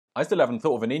I still haven't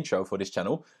thought of an intro for this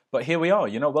channel, but here we are.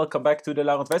 Welcome back to the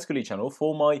Laurenz Vescoli channel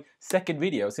for my second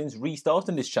video since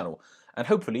restarting this channel. And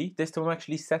hopefully this time I'm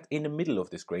actually sat in the middle of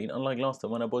the screen, unlike last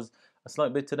time when I was a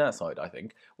slight bit to that side, I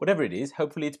think. Whatever it is,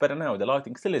 hopefully it's better now. The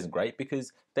lighting still isn't great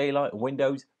because daylight and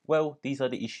windows, well, these are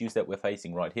the issues that we're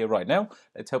facing right here, right now.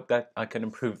 Let's hope that I can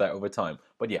improve that over time.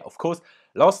 But yeah, of course,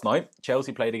 last night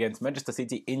Chelsea played against Manchester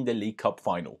City in the League Cup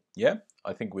final. Yeah,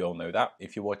 I think we all know that.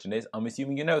 If you're watching this, I'm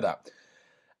assuming you know that.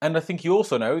 And I think you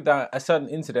also know that a certain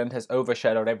incident has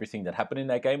overshadowed everything that happened in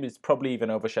that game. It's probably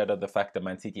even overshadowed the fact that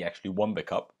Man City actually won the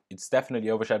cup. It's definitely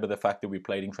overshadowed the fact that we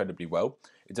played incredibly well.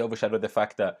 It's overshadowed the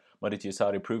fact that Maurizio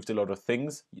Sarri proved a lot of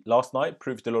things last night,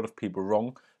 proved a lot of people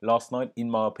wrong last night, in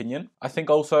my opinion. I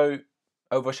think also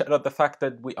overshadowed the fact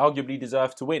that we arguably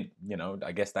deserved to win.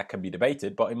 I guess that can be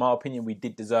debated, but in my opinion, we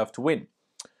did deserve to win.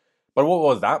 But what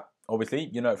was that? Obviously,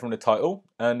 you know it from the title,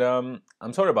 and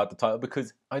I'm sorry about the title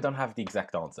because I don't have the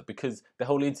exact answer, because the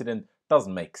whole incident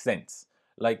doesn't make sense.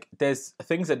 Like, there's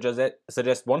things that just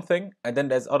suggest one thing, and then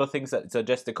there's other things that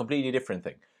suggest a completely different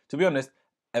thing. To be honest,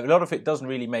 a lot of it doesn't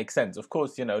really make sense. Of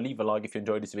course, leave a like if you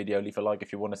enjoyed this video, leave a like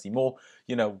if you want to see more,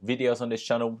 videos on this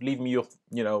channel. Leave me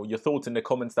your thoughts in the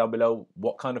comments down below,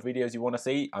 what kind of videos you want to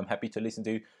see. I'm happy to listen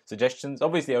to suggestions.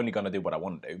 Obviously, only going to do what I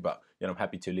want to do, but, I'm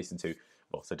happy to listen to,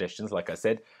 well, suggestions, like I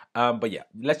said. But yeah,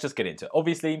 let's just get into it.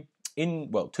 Obviously,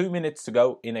 2 minutes to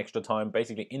go in extra time,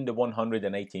 basically in the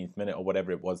 118th minute or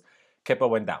whatever it was, Kepa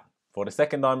went down. For the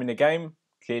second time in the game,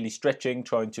 clearly stretching,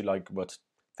 trying to, what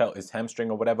felt his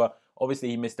hamstring or whatever. Obviously,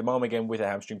 he missed the moment again with a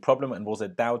hamstring problem and was a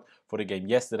doubt for the game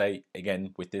yesterday,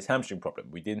 again, with this hamstring problem.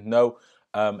 We didn't know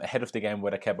ahead of the game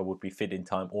whether Kepa would be fit in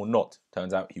time or not.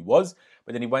 Turns out he was,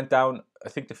 but then he went down. I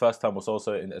think the first time was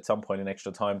also at some point in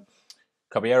extra time.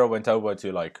 Caballero went over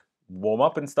to, warm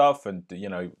up and stuff, and,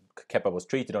 Kepa was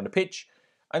treated on the pitch,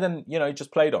 and then, he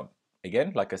just played on.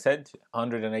 Again, like I said,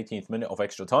 118th minute of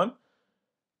extra time.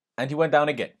 And he went down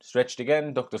again, stretched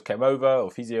again, doctors came over, or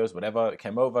physios, whatever,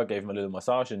 came over, gave him a little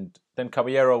massage, and then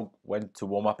Caballero went to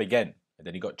warm up again. And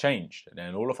then he got changed. And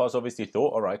then all of us obviously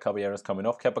thought, all right, Caballero's coming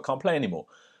off, Kepa can't play anymore.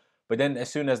 But then as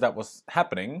soon as that was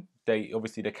happening,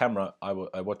 the camera, I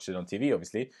watched it on TV,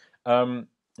 obviously,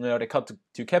 they cut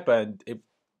to Kepa, and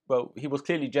he was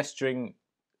clearly gesturing,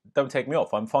 don't take me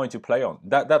off, I'm fine to play on.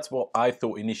 That's what I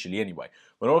thought initially anyway.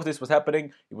 When all of this was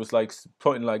happening, it was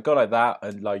pointing go like that,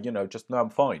 and just, no, I'm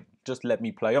fine. Just let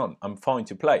me play on. I'm fine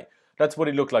to play. That's what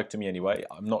it looked like to me anyway.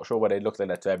 I'm not sure whether it looked like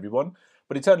that to everyone,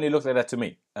 but it certainly looked like that to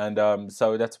me. And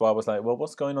so that's why I was like, well,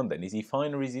 what's going on then? Is he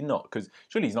fine or is he not? Because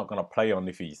surely he's not going to play on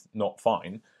if he's not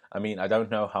fine. I mean, I don't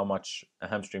know how much a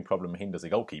hamstring problem hinders a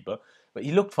goalkeeper, but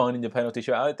he looked fine in the penalty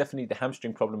shootout. Definitely the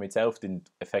hamstring problem itself didn't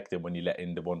affect him when he let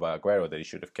in the one by Aguero that he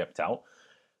should have kept out.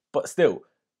 But still,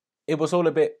 it was all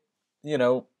a bit,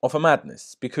 of a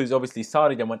madness, because obviously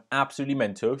Sarri then went absolutely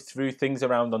mental, threw things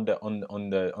around on the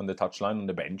touchline, on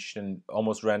the bench, and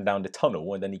almost ran down the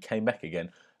tunnel, and then he came back again.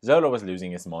 Zola was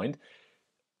losing his mind,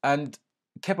 and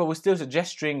Kepa was still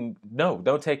gesturing, no,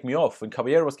 don't take me off. And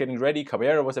Caballero was getting ready.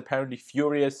 Caballero was apparently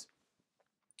furious.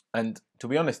 And to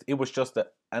be honest, it was just an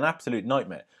absolute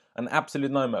nightmare. An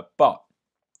absolute nightmare. But,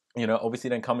 obviously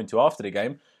then coming to after the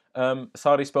game,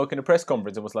 Sarri spoke in a press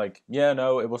conference and was like, yeah,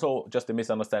 no, it was all just a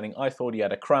misunderstanding. I thought he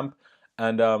had a cramp.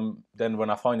 And then when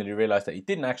I finally realized that he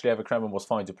didn't actually have a cramp and was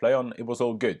fine to play on, it was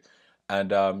all good.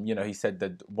 And, he said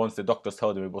that once the doctors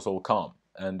told him, it was all calm.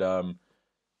 And,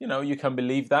 you can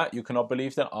believe that. You cannot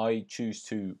believe that. I choose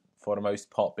to, for the most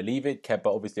part, believe it. Kepa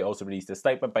obviously also released a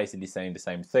statement basically saying the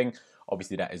same thing.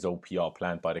 Obviously, that is all PR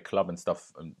planned by the club and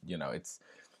stuff. And,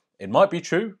 it might be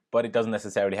true, but it doesn't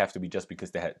necessarily have to be just because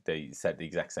they said the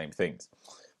exact same things.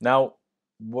 Now,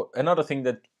 another thing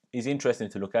that is interesting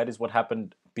to look at is what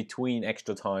happened between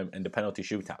extra time and the penalty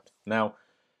shootout. Now,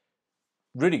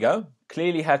 Rudiger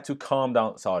clearly had to calm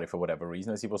down Sarri for whatever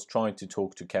reason, as he was trying to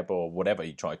talk to Kepa or whatever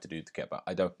he tried to do to Kepa.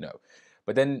 I don't know.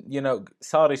 But then,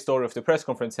 Sarri's story of the press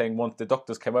conference saying once the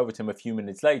doctors came over to him a few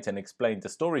minutes later and explained the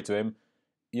story to him,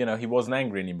 he wasn't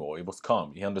angry anymore. He was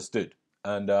calm. He understood.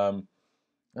 And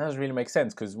that doesn't really make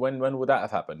sense, because when would that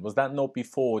have happened? Was that not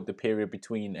before the period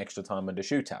between extra time and the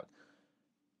shootout?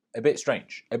 A bit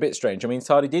strange. A bit strange. I mean,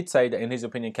 Sarri did say that in his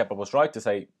opinion, Kepa was right to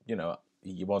say,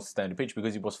 he wants to stay on the pitch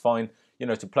because he was fine,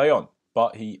 to play on.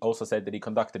 But he also said that he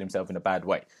conducted himself in a bad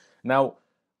way. Now,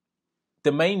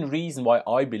 the main reason why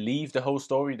I believe the whole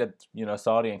story that,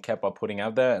 Sarri and Kepa are putting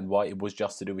out there and why it was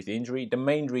just to do with the injury, the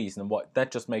main reason, and what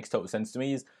that just makes total sense to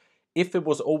me, is if it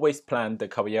was always planned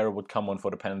that Caballero would come on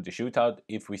for the penalty shootout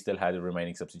if we still had a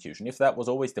remaining substitution, if that was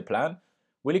always the plan,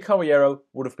 Willy Caballero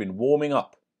would have been warming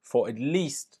up for at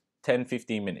least 10,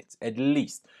 15 minutes, at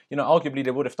least. You know, arguably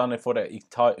they would have done it for the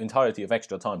entirety of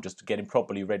extra time just to get him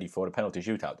properly ready for the penalty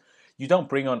shootout. You don't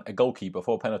bring on a goalkeeper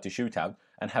for a penalty shootout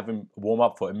and have him warm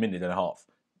up for a minute and a half.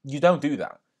 You don't do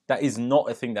that. That is not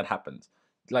a thing that happens.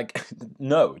 Like,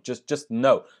 no, just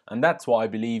no. And that's why I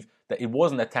believe that it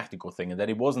wasn't a tactical thing and that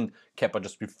it wasn't Kepa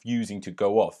just refusing to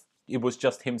go off. It was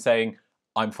just him saying,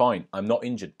 I'm fine, I'm not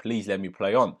injured, please let me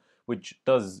play on, which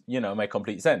does, you know, make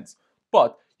complete sense.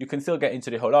 But you can still get into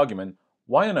the whole argument,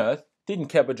 why on earth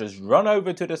didn't Kepa just run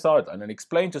over to the sideline and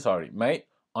explain to Sarri, mate,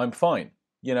 I'm fine.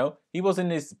 You know, he was in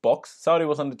his box, Sarri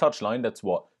was on the touchline, that's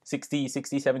what, 60,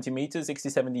 70 meters, 60,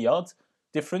 70 yards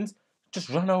difference? Just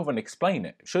run over and explain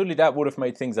it. Surely that would have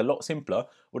made things a lot simpler,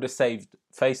 would have saved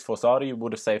face for Sarri,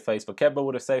 would have saved face for Kepa,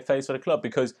 would have saved face for the club,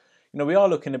 because, you know, we are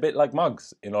looking a bit like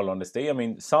mugs, in all honesty. I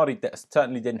mean, Sarri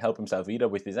certainly didn't help himself either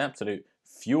with his absolute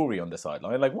fury on the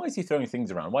sideline. Like, why is he throwing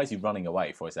things around? Why is he running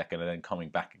away for a second and then coming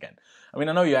back again? I mean,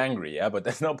 I know you're angry, yeah, but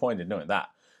there's no point in doing that.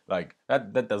 Like,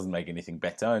 that doesn't make anything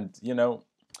better, and, you know,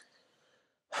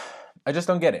 I just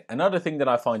don't get it. Another thing that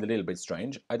I find a little bit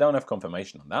strange, I don't have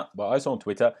confirmation on that, but I saw on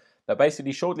Twitter that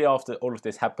basically shortly after all of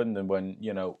this happened and when,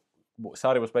 you know,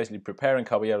 Sarri was basically preparing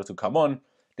Caballero to come on,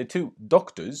 the two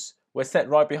doctors were set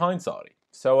right behind Sarri.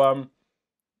 So,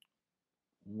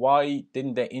 why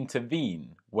didn't they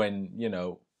intervene when, you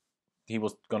know, he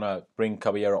was going to bring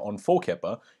Caballero on for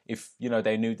Kepa if, you know,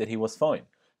 they knew that he was fine?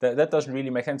 That doesn't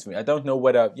really make sense to me. I don't know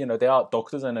whether, you know, they are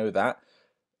doctors, I know that.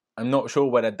 I'm not sure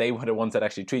whether they were the ones that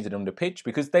actually treated him on the pitch,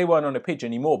 because they weren't on the pitch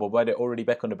anymore, but were they already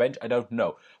back on the bench? I don't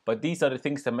know. But these are the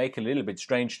things that make it a little bit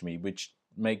strange to me, which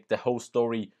make the whole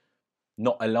story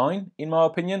not align, in my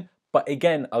opinion. But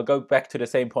again, I'll go back to the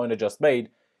same point I just made.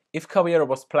 If Caballero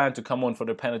was planned to come on for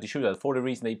the penalty shootout, for the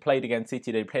reason they played against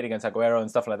City, they played against Aguero and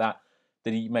stuff like that,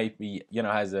 that he maybe, you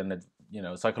know, has an, you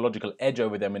know, psychological edge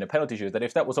over them in a penalty shootout, that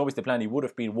if that was always the plan, he would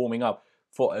have been warming up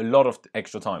for a lot of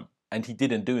extra time. And he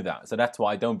didn't do that. So that's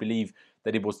why I don't believe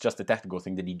that it was just a tactical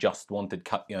thing, that he just wanted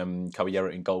Caballero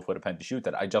in goal for the penalty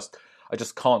shootout. I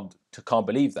just can't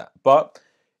believe that. But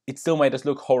it still made us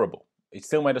look horrible. It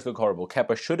still made us look horrible.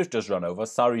 Kepa should have just run over.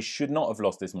 Sarri should not have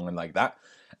lost his mind like that.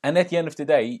 And at the end of the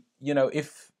day, you know,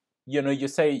 if, you know, you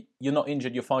say you're not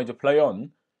injured, you're fine to play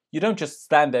on, you don't just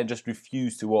stand there and just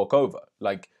refuse to walk over.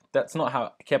 Like, that's not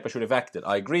how Kepa should have acted.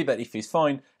 I agree that if he's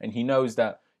fine and he knows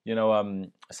that, you know,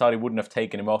 Sarri wouldn't have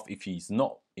taken him off if he's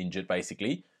not injured,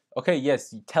 basically. Okay,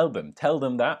 yes, tell them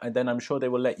that, and then I'm sure they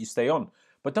will let you stay on.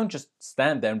 But don't just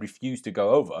stand there and refuse to go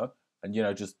over and, you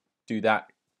know, just do that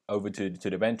over to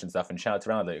the bench and stuff and shout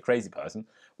around like a crazy person.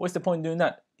 What's the point in doing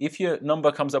that? If your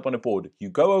number comes up on the board, you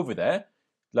go over there.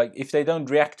 Like, if they don't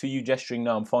react to you gesturing,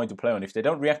 no, I'm fine to play on, if they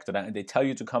don't react to that and they tell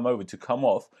you to come over, to come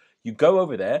off, you go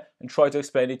over there and try to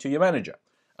explain it to your manager.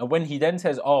 And when he then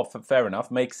says, oh, fair enough,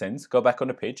 makes sense, go back on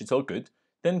the pitch, it's all good,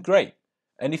 then great.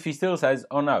 And if he still says,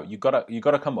 oh no, you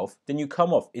gotta come off, then you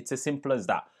come off. It's as simple as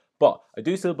that. But I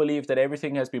do still believe that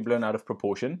everything has been blown out of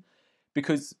proportion,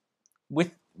 because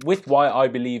with why I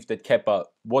believe that Kepa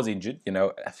was injured, you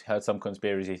know, I've heard some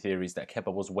conspiracy theories that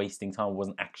Kepa was wasting time,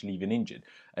 wasn't actually even injured,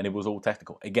 and it was all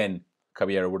tactical. Again,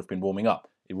 Caballero would have been warming up.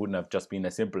 It wouldn't have just been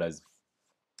as simple as,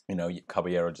 you know,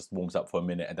 Caballero just warms up for a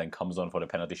minute and then comes on for the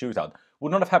penalty shootout.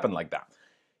 Would not have happened like that.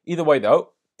 Either way,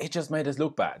 though, it just made us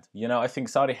look bad. You know, I think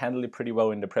Sarri handled it pretty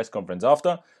well in the press conference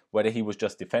after. Whether he was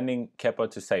just defending Kepa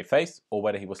to save face or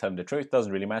whether he was telling the truth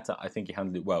doesn't really matter. I think he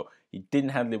handled it well. He didn't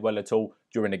handle it well at all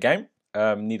during the game.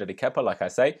 Neither did Kepa, like I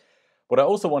say. What I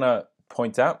also want to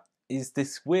point out is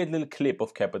this weird little clip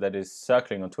of Kepa that is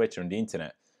circling on Twitter and the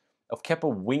internet, of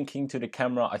Kepa winking to the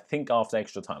camera, I think after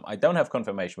extra time. I don't have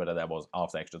confirmation whether that was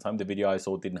after extra time. The video I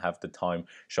saw didn't have the time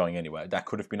showing anywhere. That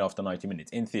could have been after 90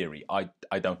 minutes. In theory, I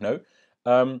don't know.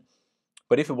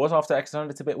 But if it was after extra time,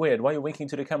 it's a bit weird. Why are you winking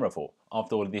to the camera for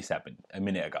after all of this happened a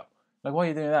minute ago? Like, why are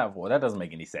you doing that for? That doesn't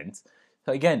make any sense.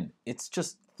 So again, it's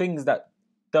just things that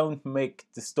don't make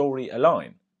the story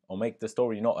align, or make the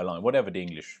story not align, whatever the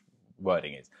English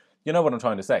wording is. You know what I'm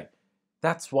trying to say?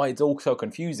 That's why it's all so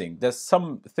confusing. There's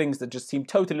some things that just seem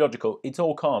totally logical. It's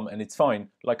all calm and it's fine,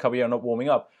 like Caballero not warming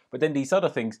up. But then these other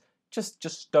things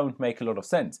just don't make a lot of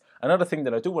sense. Another thing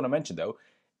that I do want to mention, though,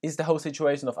 is the whole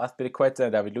situation of Azpilicueta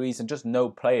and David Luiz, and just no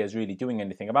players really doing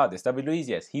anything about this. David Luiz,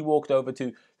 yes, he walked over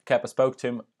to Kepa, spoke to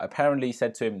him, apparently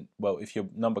said to him, well, if your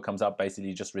number comes up,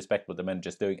 basically just respect what the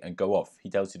manager's doing and go off. He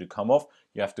tells you to come off,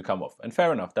 you have to come off. And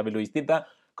fair enough, David Luiz did that.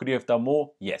 Could he have done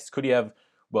more? Yes. Could he have,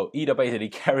 well, either basically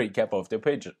carried Kepa off the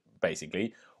pitch,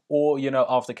 basically, or, you know,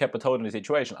 after Kepa told him the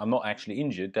situation, I'm not actually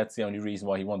injured, that's the only reason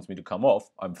why he wants me to come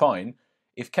off, I'm fine.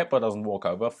 If Kepa doesn't walk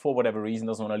over, for whatever reason,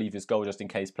 doesn't want to leave his goal just in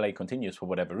case play continues for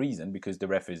whatever reason, because the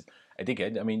ref is a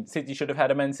dickhead. I mean, City should have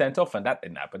had a man sent off, and that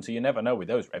didn't happen. So you never know with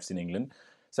those refs in England.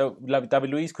 So David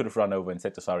Luiz could have run over and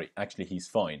said to Sarri, actually, he's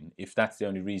fine. If that's the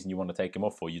only reason you want to take him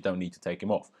off for, you don't need to take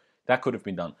him off. That could have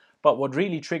been done. But what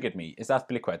really triggered me is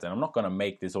Azpilicueta. And I'm not going to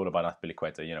make this all about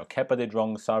Azpilicueta. You know, Kepa did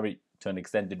wrong. Sarri, to an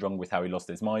extent, did wrong with how he lost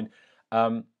his mind.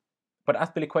 But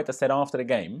Azpilicueta said after the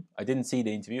game, I didn't see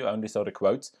the interview, I only saw the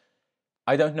quotes.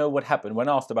 I don't know what happened. When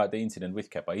asked about the incident with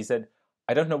Kepa, he said,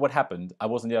 I don't know what happened. I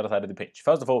was on the other side of the pitch.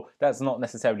 First of all, that's not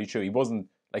necessarily true. He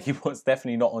was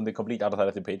definitely not on the complete other side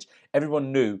of the pitch.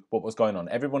 Everyone knew what was going on.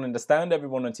 Everyone in the stand,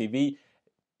 everyone on TV,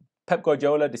 Pep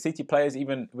Guardiola, the City players,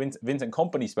 even Vincent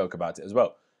Kompany spoke about it as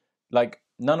well. Like,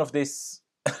 none of this,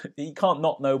 he can't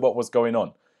not know what was going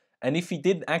on. And if he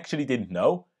didn't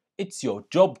know, it's your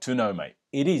job to know, mate.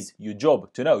 It is your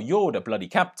job to know. You're the bloody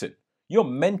captain. You're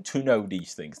meant to know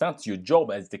these things. That's your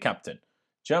job as the captain.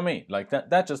 Do you know what I mean? Like,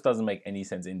 that just doesn't make any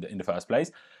sense in the first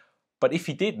place. But if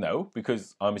he did know,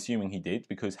 because I'm assuming he did,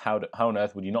 because how on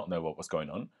earth would he not know what was going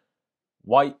on?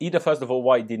 Why? Either first of all,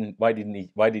 why did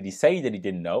he say that he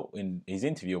didn't know in his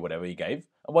interview or whatever he gave?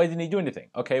 And why didn't he do anything?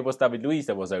 Okay, it was David Luiz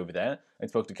that was over there and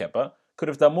spoke to Kepa. Could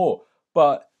have done more.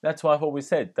 But that's why I've always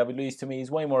said David Luiz to me is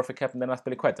way more of a captain than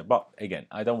Azpilicueta. But again,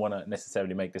 I don't want to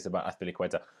necessarily make this about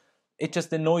Azpilicueta. It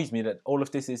just annoys me that all of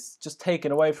this is just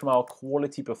taken away from our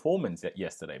quality performance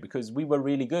yesterday, because we were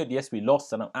really good. Yes, we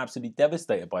lost, and I'm absolutely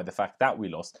devastated by the fact that we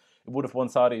lost. It would have won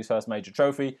Sarri his first major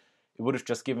trophy. It would have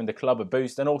just given the club a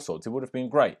boost and all sorts. It would have been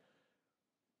great.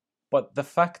 But the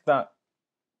fact that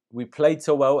we played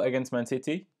so well against Man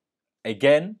City,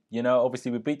 again, you know,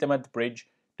 obviously we beat them at the Bridge.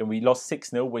 Then we lost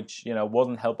 6-0, which, you know,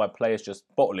 wasn't helped by players just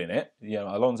bottling it. You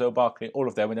know, Alonso, Barkley, all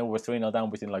of them, and then we were 3-0 down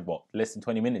within, like, what, less than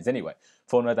 20 minutes anyway.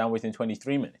 4-0 down within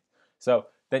 23 minutes. So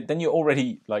then you're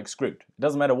already, like, screwed. It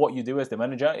doesn't matter what you do as the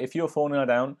manager. If you're 4-0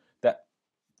 down, that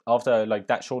after, like,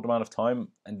 that short amount of time,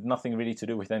 and nothing really to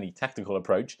do with any tactical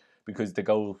approach, because the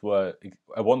goals were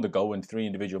a wonder goal and 3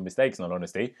 individual mistakes, in all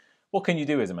honesty, what can you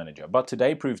do as a manager? But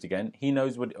today proved again,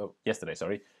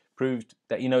 proved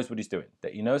that he knows what he's doing,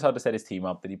 that he knows how to set his team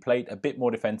up, that he played a bit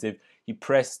more defensive. He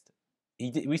pressed.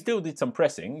 We still did some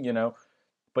pressing, you know,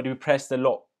 but we pressed a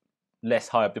lot less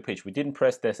high up the pitch. We didn't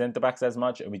press their centre-backs as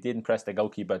much, and we didn't press their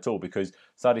goalkeeper at all, because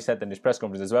Sarri said in his press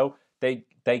conference as well,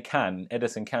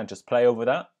 Ederson can just play over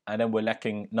that, and then we're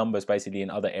lacking numbers basically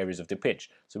in other areas of the pitch.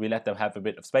 So we let them have a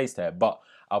bit of space there. But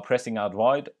our pressing out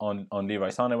wide on Leroy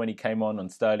Sané when he came on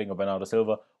Sterling or Bernardo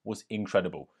Silva was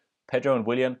incredible. Pedro and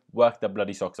Willian worked their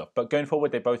bloody socks off. But going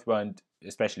forward, they both weren't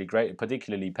especially great.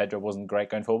 Particularly Pedro wasn't great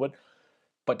going forward.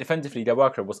 But defensively, their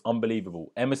work rate was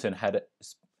unbelievable. Emerson had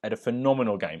a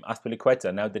phenomenal game.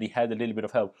 Azpilicueta, now that he had a little bit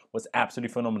of help, was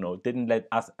absolutely phenomenal. Didn't let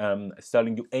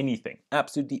Sterling do anything.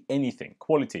 Absolutely anything.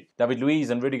 Quality. David Luiz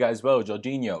and Rudiger as well.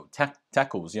 Jorginho,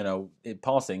 tackles, you know,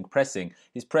 passing, pressing.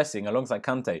 His pressing alongside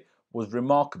Kante was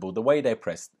remarkable. The way they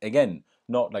pressed, again,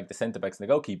 not like the centre-backs and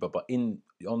the goalkeeper, but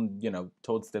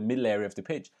towards the middle area of the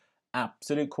pitch.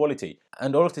 Absolute quality.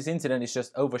 And all of this incident is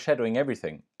just overshadowing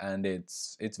everything. And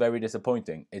it's very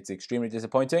disappointing. It's extremely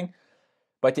disappointing.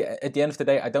 But at the end of the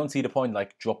day, I don't see the point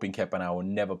like dropping Kepa now or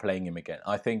never playing him again.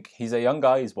 I think he's a young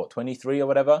guy. He's, 23 or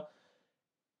whatever.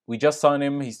 We just signed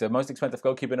him. He's the most expensive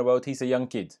goalkeeper in the world. He's a young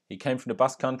kid. He came from the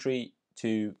Basque Country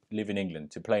to live in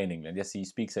England, to play in England. Yes, he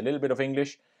speaks a little bit of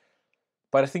English.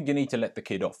 But I think you need to let the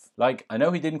kid off. Like, I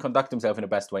know he didn't conduct himself in the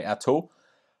best way at all.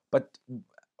 But,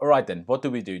 all right then, what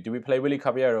do we do? Do we play Willy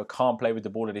Caballero, can't play with the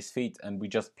ball at his feet, and we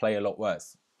just play a lot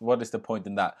worse? What is the point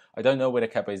in that? I don't know whether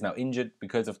Kepa is now injured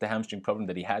because of the hamstring problem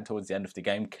that he had towards the end of the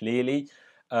game, clearly.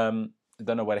 I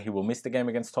don't know whether he will miss the game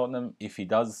against Tottenham. If he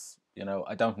does, you know,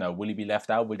 I don't know. Will he be left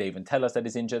out? Will they even tell us that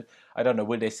he's injured? I don't know.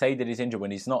 Will they say that he's injured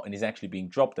when he's not and he's actually being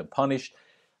dropped and punished?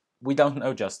 We don't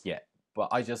know just yet. But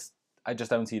I just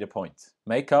don't see the point.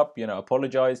 Make up, you know,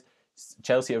 apologise.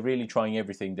 Chelsea are really trying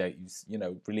everything. They, you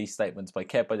know, released statements by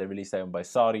Kepa, they released statements by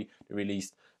Sarri, they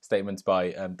released statements by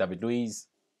David Luiz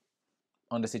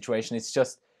on the situation.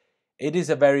 It is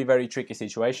a very, very tricky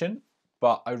situation,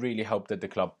 but I really hope that the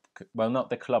club, well, not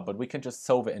the club, but we can just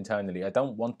solve it internally. I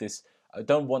don't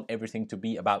want everything to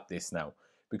be about this now,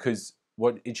 because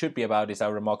what it should be about is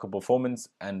our remarkable performance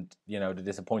and, you know, the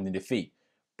disappointing defeat,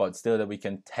 but still that we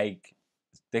can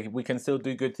still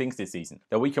do good things this season.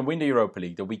 That we can win the Europa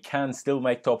League. That we can still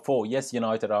make top 4. Yes,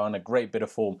 United are on a great bit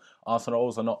of form. Arsenal are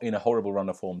also not in a horrible run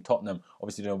of form. Tottenham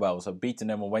obviously doing well. So beating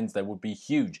them on Wednesday would be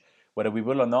huge. Whether we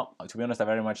will or not, to be honest, I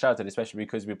very much doubt it, especially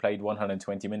because we played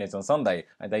 120 minutes on Sunday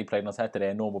and they played on Saturday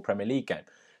a normal Premier League game.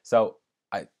 So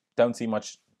I don't see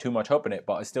much too much hope in it,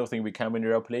 but I still think we can win the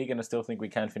Europa League, and I still think we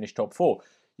can finish top 4.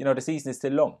 You know, the season is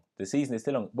still long. The season is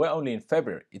still long. We're only in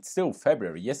February. It's still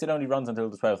February. Yes, it only runs until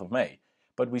the 12th of May,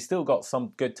 but we still got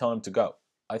some good time to go.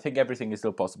 I think everything is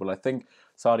still possible. I think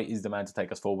Sarri is the man to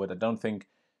take us forward. I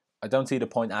don't see the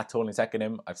point at all in sacking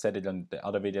him. I've said it on the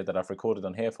other video that I've recorded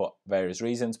on here for various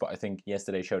reasons, but I think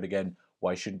yesterday showed again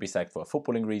why he shouldn't be sacked for a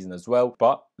footballing reason as well.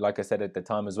 But like I said at the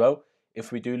time as well,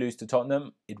 if we do lose to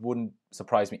Tottenham, it wouldn't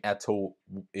surprise me at all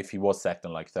if he was sacked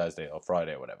on like Thursday or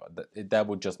Friday or whatever. That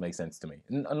would just make sense to me.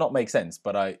 Not make sense,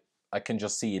 but I can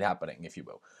just see it happening, if you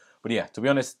will. But yeah, to be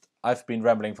honest, I've been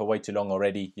rambling for way too long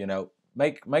already. You know,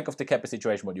 make of the Kepa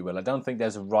situation what you will. I don't think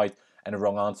there's a right and a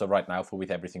wrong answer right now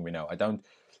with everything we know.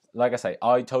 Like I say,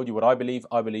 I told you what I believe.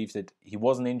 I believe that he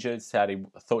wasn't injured. Sarri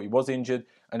thought he was injured.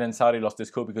 And then Sarri lost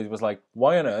his cool because he was like,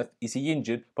 why on earth is he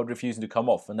injured but refusing to come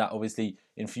off? And that obviously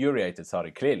infuriated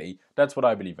Sarri. Clearly, that's what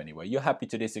I believe anyway. You're happy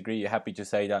to disagree. You're happy to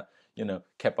say that, you know,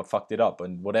 Kepa fucked it up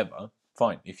and whatever.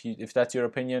 Fine. If that's your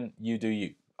opinion, you do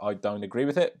you. I don't agree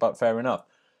with it, but fair enough.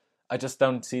 I just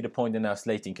don't see the point in now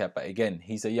slating Kepa. Again,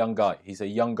 he's a young guy. He's a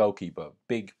young goalkeeper.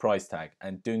 Big price tag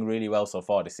and doing really well so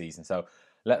far this season. So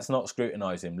let's not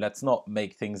scrutinise him. Let's not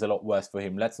make things a lot worse for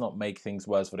him. Let's not make things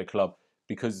worse for the club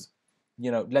because,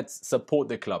 you know, let's support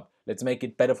the club. Let's make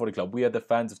it better for the club. We are the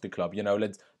fans of the club. You know,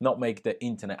 let's not make the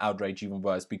internet outrage even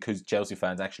worse because Chelsea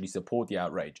fans actually support the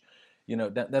outrage. You know,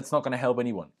 that's not going to help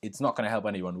anyone. It's not going to help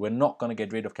anyone. We're not going to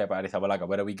get rid of Kepa Arrizabalaga.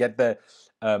 Whether we get the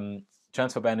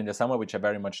transfer ban in the summer, which I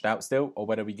very much doubt still, or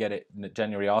whether we get it in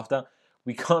January after,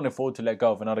 we can't afford to let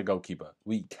go of another goalkeeper.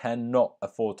 We cannot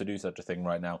afford to do such a thing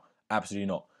right now. Absolutely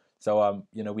not. So,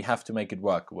 you know, we have to make it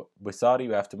work. With Sarri,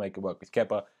 we have to make it work with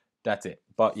Kepa. That's it.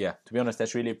 But yeah, to be honest,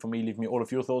 that's really it for me. Leave me all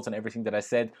of your thoughts on everything that I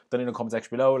said down in the comment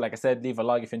section below. Like I said, leave a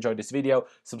like if you enjoyed this video.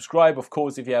 Subscribe, of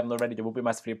course, if you haven't already. That would be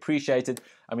massively appreciated.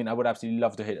 I mean, I would absolutely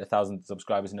love to hit 1,000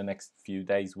 subscribers in the next few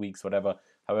days, weeks, whatever.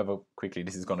 However quickly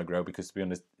this is going to grow, because to be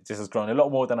honest, this has grown a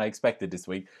lot more than I expected this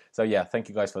week. So yeah, thank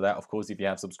you guys for that, of course, if you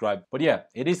have subscribed. But yeah,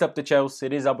 it is up to Chelsea.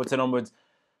 It is upwards and onwards.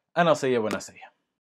 And I'll see you when I see you.